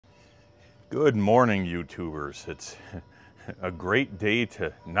Good morning, YouTubers. It's a great day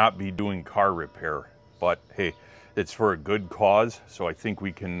to not be doing car repair, but hey, it's for a good cause, so I think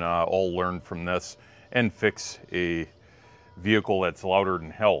we can all learn from this and fix a vehicle that's louder than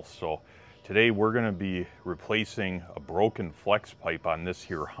hell. So today we're going to be replacing a broken flex pipe on this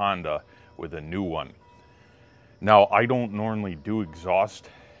here Honda with a new one. Now, I don't normally do exhaust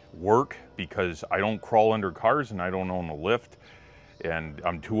work because I don't crawl under cars and I don't own a lift. And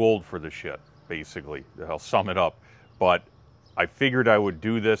I'm too old for the shit, basically. I'll sum it up. But I figured I would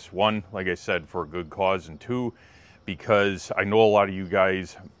do this, one, like I said, for a good cause, and two, because I know a lot of you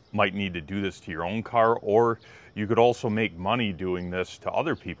guys might need to do this to your own car, or you could also make money doing this to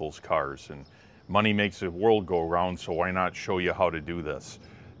other people's cars. And money makes the world go round, so why not show you how to do this?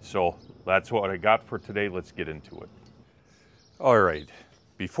 So that's what I got for today. Let's get into it. All right,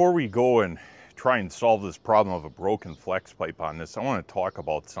 before we go and try and solve this problem of a broken flex pipe on this, I want to talk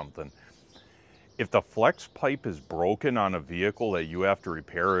about something. If the flex pipe is broken on a vehicle that you have to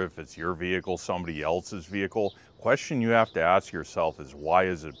repair, if it's your vehicle, somebody else's vehicle, question you have to ask yourself is, why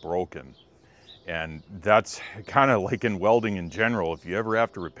is it broken? And that's kind of like in welding in general. If you ever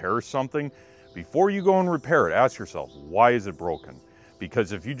have to repair something, before you go and repair it, ask yourself, why is it broken?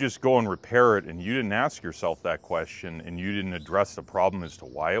 Because if you just go and repair it and you didn't ask yourself that question and you didn't address the problem as to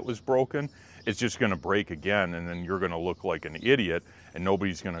why it was broken, it's just going to break again, and then you're going to look like an idiot and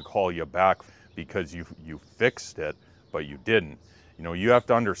nobody's going to call you back because you fixed it, but you didn't. You know, you have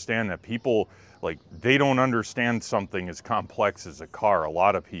to understand that people, like, they don't understand something as complex as a car, a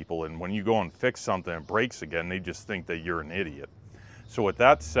lot of people, and when you go and fix something and it breaks again, they just think that you're an idiot. So with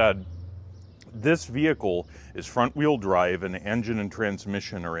that said, this vehicle is front wheel drive and the engine and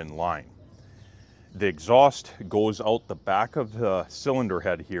transmission are in line. The exhaust goes out the back of the cylinder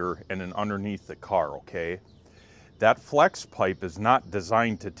head here and then underneath the car, okay? That flex pipe is not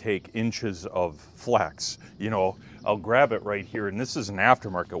designed to take inches of flex. You know, I'll grab it right here, and this is an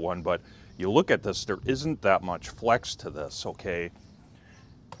aftermarket one, but you look at this, there isn't that much flex to this, okay?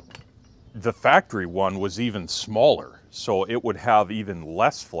 The factory one was even smaller, so it would have even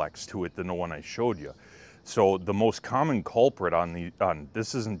less flex to it than the one I showed you. So the most common culprit on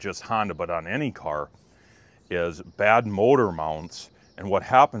this isn't just Honda, but on any car, is bad motor mounts. And what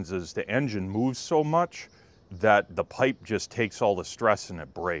happens is the engine moves so much that the pipe just takes all the stress and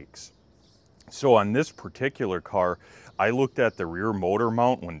it breaks. So on this particular car, I looked at the rear motor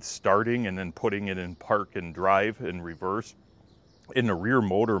mount when starting and then putting it in park and drive in reverse. In the rear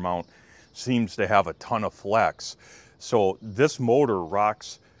motor mount seems to have a ton of flex. So this motor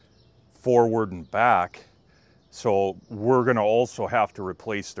rocks forward and back. So we're gonna also have to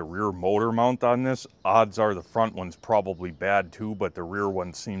replace the rear motor mount on this. Odds are the front one's probably bad too, but the rear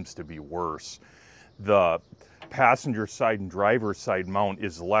one seems to be worse. The passenger side and driver side mount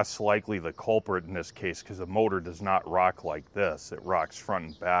is less likely the culprit in this case because the motor does not rock like this. It rocks front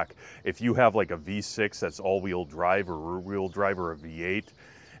and back. If you have like a V6 that's all-wheel drive or rear-wheel drive or a V8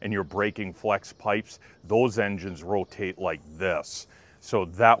 and you're breaking flex pipes, those engines rotate like this. So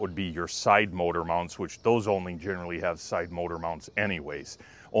that would be your side motor mounts, which those only generally have side motor mounts anyways.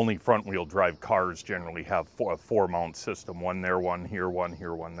 Only front wheel drive cars generally have a four mount system, one there, one here, one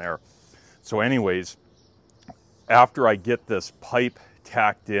here, one there. So anyways, after I get this pipe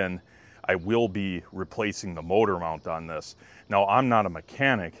tacked in, I will be replacing the motor mount on this. Now, I'm not a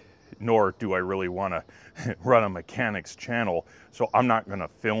mechanic, nor do I really want to run a mechanic's channel, so I'm not going to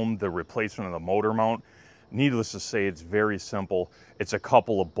film the replacement of the motor mount. Needless to say, it's very simple. It's a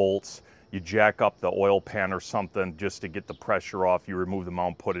couple of bolts. You jack up the oil pan or something just to get the pressure off. You remove the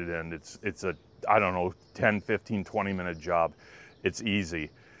mount, put it in. It's a, I don't know, 10, 15, 20-minute job. It's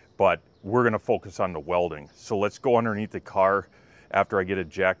easy, but we're gonna focus on the welding. So let's go underneath the car after I get it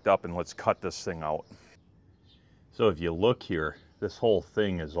jacked up and let's cut this thing out. So if you look here, this whole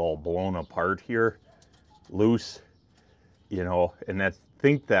thing is all blown apart here, loose, you know, and I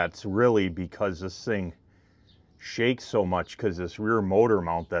think that's really because this thing shakes so much because this rear motor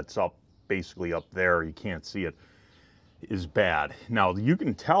mount that's up, basically up there, you can't see it, is bad. Now you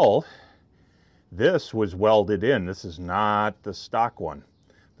can tell this was welded in. This is not the stock one.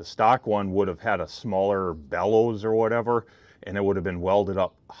 The stock one would have had a smaller bellows or whatever, and it would have been welded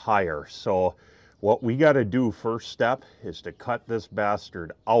up higher. So what we got to do first step is to cut this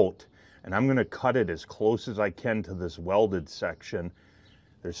bastard out, and I'm going to cut it as close as I can to this welded section.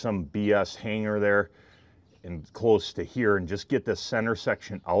 There's some BS hanger there and close to here, and just get this center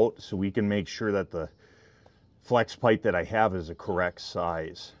section out so we can make sure that the flex pipe that I have is the correct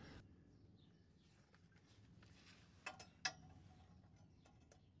size.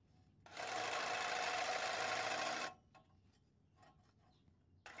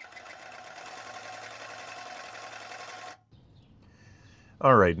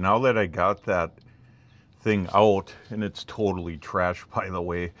 All right, now that I got that thing out, and it's totally trash, by the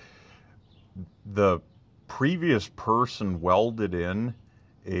way, the previous person welded in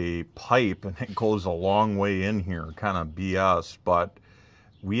a pipe, and it goes a long way in here, kind of BS, but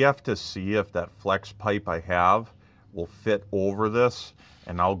we have to see if that flex pipe I have will fit over this,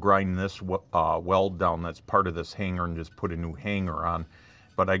 and I'll grind this weld down that's part of this hanger and just put a new hanger on.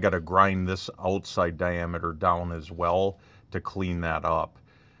 But I got to grind this outside diameter down as well to clean that up.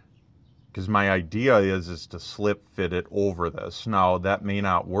 Because my idea is to slip fit it over this. Now that may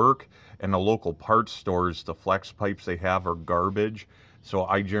not work. In the local parts stores, the flex pipes they have are garbage. So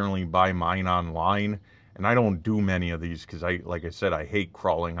I generally buy mine online, and I don't do many of these because like I said, I hate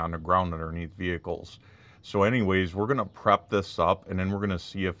crawling on the ground underneath vehicles. So anyways, we're gonna prep this up, and then we're gonna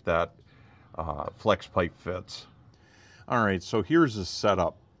see if that flex pipe fits. All right, so here's the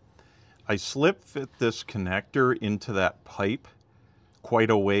setup. I slip fit this connector into that pipe quite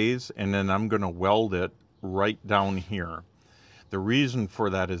a ways, and then I'm going to weld it right down here. The reason for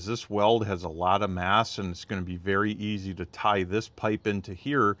that is this weld has a lot of mass, and it's going to be very easy to tie this pipe into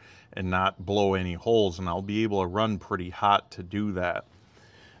here and not blow any holes, and I'll be able to run pretty hot to do that.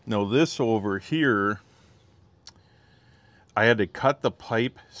 Now this over here, I had to cut the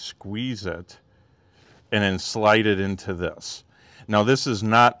pipe, squeeze it, and then slide it into this. Now this is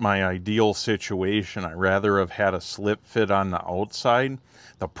not my ideal situation. I'd rather have had a slip fit on the outside.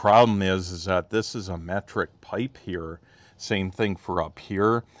 The problem is that this is a metric pipe here. Same thing for up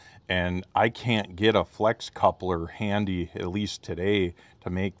here. And I can't get a flex coupler handy, at least today, to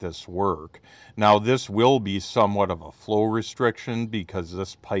make this work. Now this will be somewhat of a flow restriction because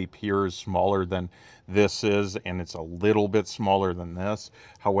this pipe here is smaller than this is, and it's a little bit smaller than this.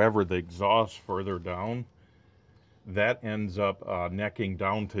 However, the exhaust further down, that ends up necking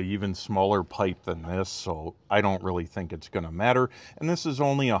down to even smaller pipe than this, so I don't really think it's going to matter. And this is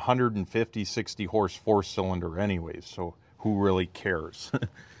only a 150, 60 horse four-cylinder anyways, so who really cares?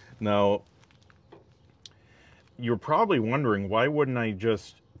 Now, you're probably wondering, why wouldn't I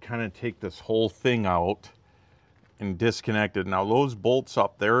just kind of take this whole thing out and disconnect it? Now, those bolts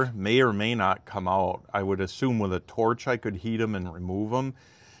up there may or may not come out. I would assume with a torch I could heat them and remove them.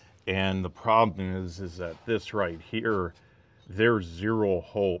 And the problem is that this right here, there's zero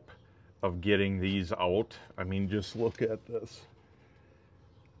hope of getting these out. I mean, just look at this.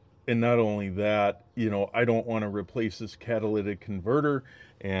 And not only that, you know, I don't want to replace this catalytic converter,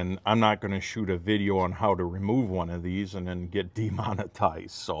 and I'm not going to shoot a video on how to remove one of these and then get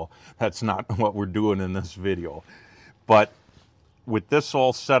demonetized. So that's not what we're doing in this video. But with this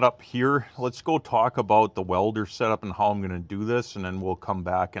all set up here, let's go talk about the welder setup and how I'm going to do this, and then we'll come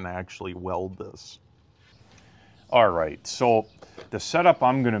back and actually weld this. All right, so the setup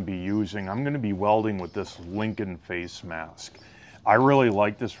I'm going to be using, I'm going to be welding with this Lincoln face mask. I really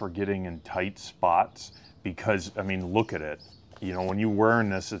like this for getting in tight spots because, I mean, look at it. You know, when you're wearing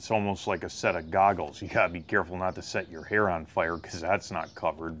this, it's almost like a set of goggles. You got to be careful not to set your hair on fire because that's not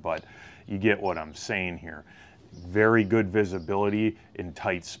covered, but you get what I'm saying here. Very good visibility in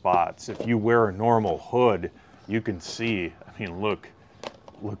tight spots. If you wear a normal hood, you can see, I mean, look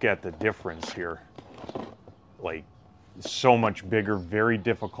at the difference here. Like, so much bigger, very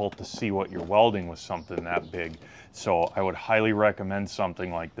difficult to see what you're welding with something that big. So I would highly recommend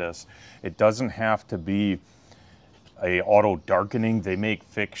something like this. It doesn't have to be a auto darkening. They make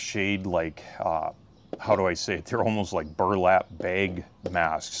fixed shade, like, how do I say it? They're almost like burlap bag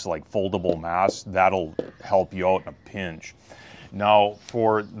masks, like foldable masks. That'll help you out in a pinch. Now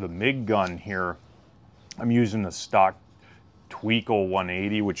for the MIG gun here, I'm using the stock Tweako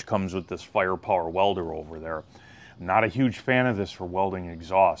 180, which comes with this firepower welder over there. I'm not a huge fan of this for welding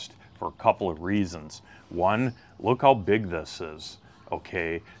exhaust for a couple of reasons. One, look how big this is.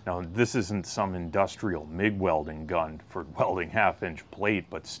 Okay, now this isn't some industrial MIG welding gun for welding half-inch plate,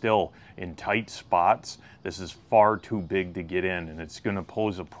 but still in tight spots, this is far too big to get in, and it's going to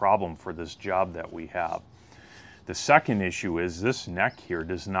pose a problem for this job that we have. The second issue is this neck here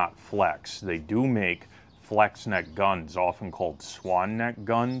does not flex. They do make flex neck guns, often called swan neck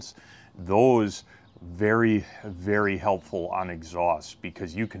guns. Those very, very helpful on exhaust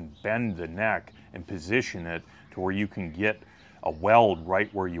because you can bend the neck and position it to where you can get a weld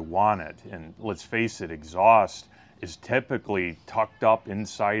right where you want it. And let's face it, exhaust is typically tucked up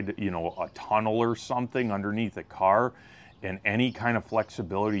inside, you know, a tunnel or something underneath a car, and any kind of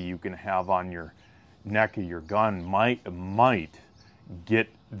flexibility you can have on your neck of your gun might get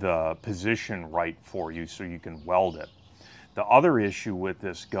the position right for you so you can weld it. The other issue with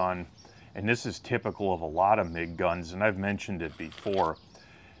this gun, and this is typical of a lot of MIG guns, and I've mentioned it before,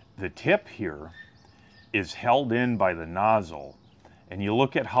 the tip here is held in by the nozzle, and you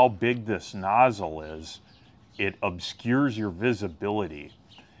look at how big this nozzle is, it obscures your visibility.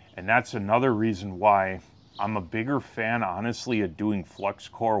 And that's another reason why I'm a bigger fan, honestly, of doing flux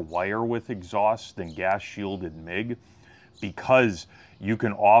core wire with exhaust than gas shielded MIG, because you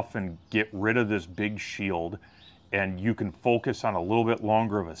can often get rid of this big shield and you can focus on a little bit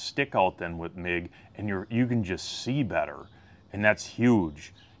longer of a stick out than with MIG, and you can just see better, and that's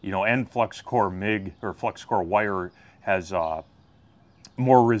huge. You know, and flux core MIG or flux core wire has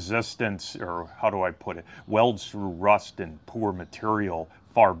more resistance, or how do I put it, welds through rust and poor material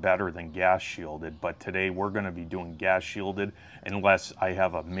far better than gas shielded. But today we're going to be doing gas shielded. Unless I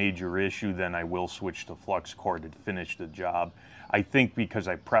have a major issue, then I will switch to flux core to finish the job. I think because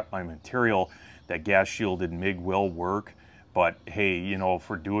I prep my material that gas shielded MIG will work. But hey, you know,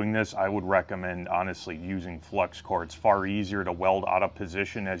 for doing this, I would recommend honestly using flux core. It's far easier to weld out of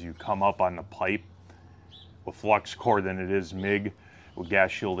position as you come up on the pipe with flux core than it is MIG, with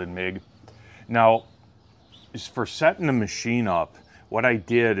gas shielded MIG. Now, as for setting the machine up, what I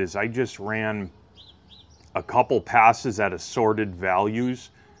did is I just ran a couple passes at assorted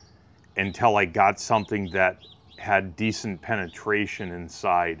values until I got something that had decent penetration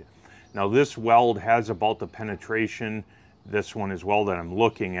inside. Now this weld has about the penetration, this one as well, that I'm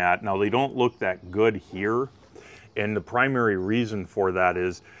looking at. Now they don't look that good here, and the primary reason for that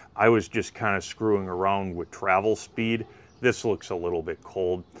is I was just kind of screwing around with travel speed. This looks a little bit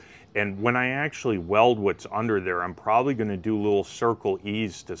cold. And when I actually weld what's under there, I'm probably going to do little circle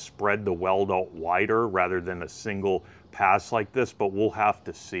E's to spread the weld out wider rather than a single pass like this, but we'll have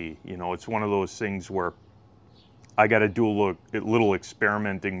to see. You know, it's one of those things where I got to do a little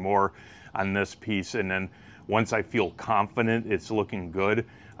experimenting more on this piece, and then once I feel confident it's looking good,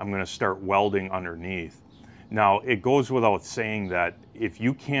 I'm going to start welding underneath. Now, it goes without saying that if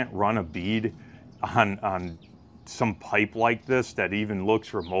you can't run a bead on some pipe like this that even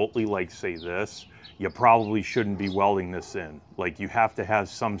looks remotely like, say, this, you probably shouldn't be welding this in. Like, you have to have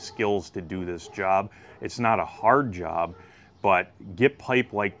some skills to do this job. It's not a hard job, but get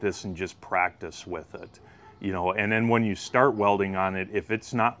pipe like this and just practice with it. You know, and then when you start welding on it, if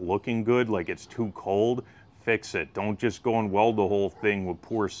it's not looking good, like it's too cold, fix it. Don't just go and weld the whole thing with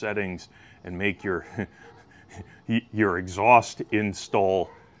poor settings and make your your exhaust install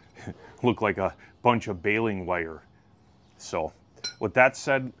look like a bunch of baling wire. So with that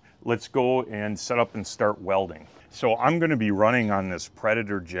said, let's go and set up and start welding. So I'm going to be running on this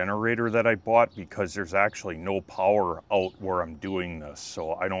Predator generator that I bought because there's actually no power out where I'm doing this,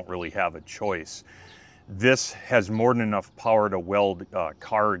 so I don't really have a choice. This has more than enough power to weld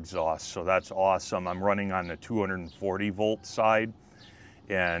car exhaust, so that's awesome. I'm running on the 240 volt side,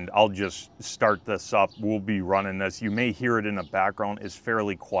 and I'll just start this up. We'll be running this. You may hear it in the background. It's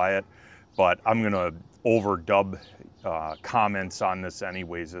fairly quiet, but I'm gonna overdub comments on this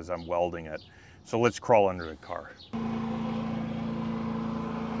anyways as I'm welding it. So let's crawl under the car.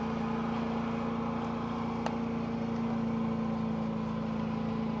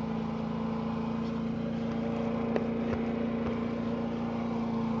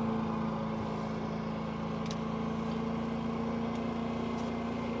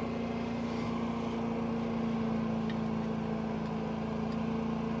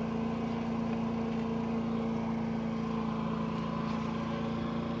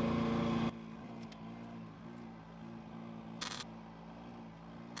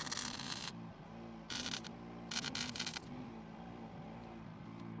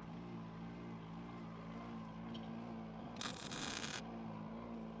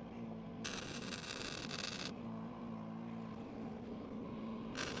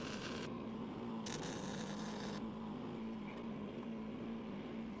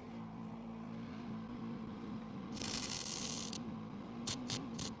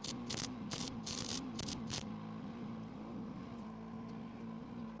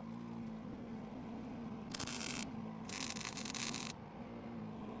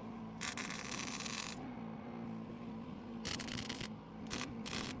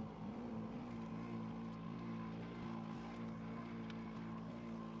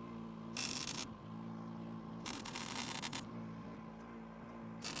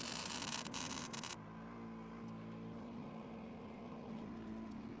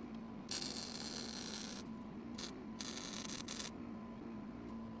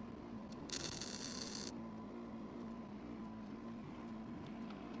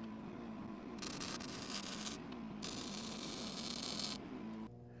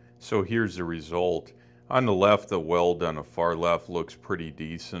 So here's the result. On the left, the weld on the far left looks pretty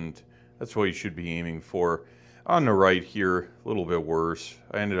decent. That's what you should be aiming for. On the right here, a little bit worse.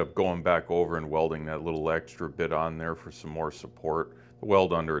 I ended up going back over and welding that little extra bit on there for some more support. The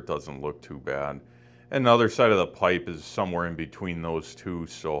weld under it doesn't look too bad. And the other side of the pipe is somewhere in between those two,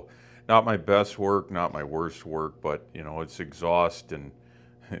 so not my best work, not my worst work, but you know, it's exhaust and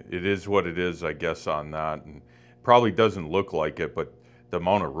it is what it is, I guess, on that. And probably doesn't look like it, but the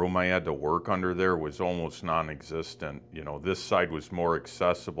amount of room I had to work under there was almost non-existent. You know, this side was more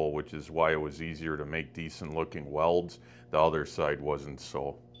accessible, which is why it was easier to make decent looking welds. The other side wasn't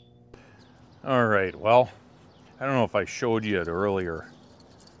so. All right, well, I don't know if I showed you it earlier,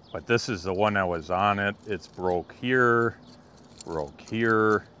 but this is the one that was on it. It's broke here, broke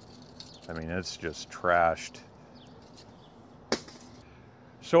here. I mean, it's just trashed.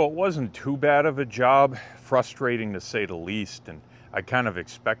 So it wasn't too bad of a job, frustrating to say the least, and I kind of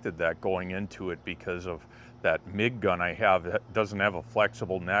expected that going into it because of that MIG gun I have. It doesn't have a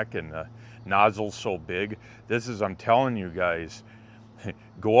flexible neck and the nozzle's so big. This is, I'm telling you guys,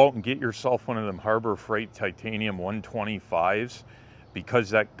 go out and get yourself one of them Harbor Freight titanium 125s, because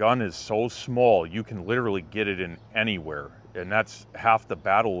that gun is so small, you can literally get it in anywhere. And that's half the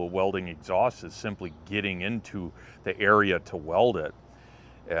battle of welding exhaust, is simply getting into the area to weld it.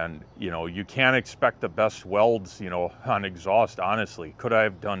 And, you know, you can't expect the best welds, you know, on exhaust, honestly. Could I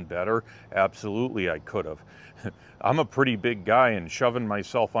have done better? Absolutely, I could have. I'm a pretty big guy, and shoving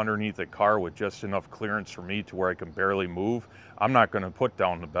myself underneath a car with just enough clearance for me to where I can barely move, I'm not going to put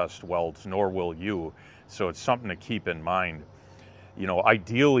down the best welds, nor will you. So it's something to keep in mind. You know,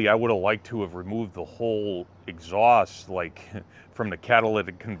 ideally, I would have liked to have removed the whole exhaust, like from the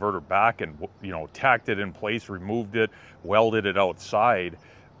catalytic converter back, and, you know, tacked it in place, removed it, welded it outside.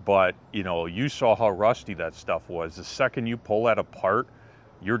 But, you know, you saw how rusty that stuff was. The second you pull that apart,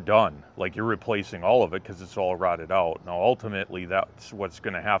 you're done. Like, you're replacing all of it because it's all rotted out. Now, ultimately, that's what's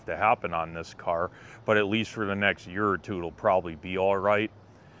going to have to happen on this car. But at least for the next year or two, it'll probably be all right.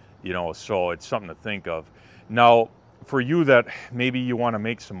 You know, so it's something to think of. Now, for you that maybe you want to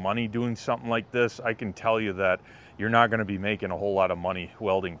make some money doing something like this, I can tell you that you're not going to be making a whole lot of money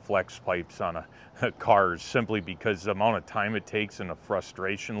welding flex pipes on a cars, simply because the amount of time it takes and the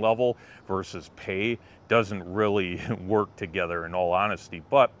frustration level versus pay doesn't really work together, in all honesty.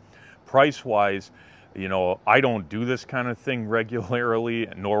 But price-wise, you know, I don't do this kind of thing regularly,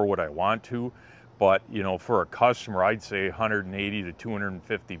 nor would I want to. But, you know, for a customer, I'd say 180 to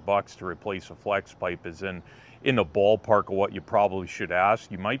 250 bucks to replace a flex pipe is in the ballpark of what you probably should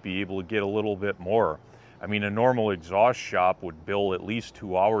ask. You might be able to get a little bit more. I mean, a normal exhaust shop would bill at least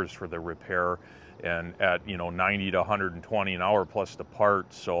 2 hours for the repair, and at, you know, 90 to 120 an hour plus the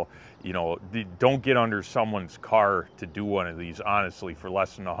parts. So, you know, don't get under someone's car to do one of these, honestly, for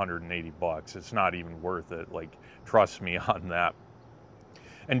less than 180 bucks. It's not even worth it. Like, trust me on that.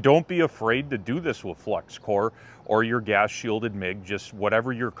 And don't be afraid to do this with flux core or your gas shielded MIG, just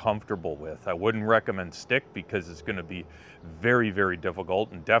whatever you're comfortable with. I wouldn't recommend stick because it's going to be very, very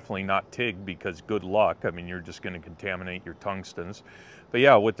difficult, and definitely not TIG because good luck. I mean, you're just going to contaminate your tungstens. But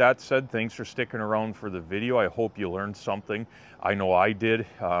yeah, with that said, thanks for sticking around for the video. I hope you learned something. I know I did,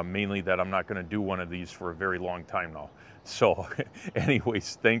 mainly that I'm not going to do one of these for a very long time now. So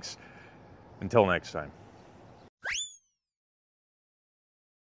anyways, thanks. Until next time.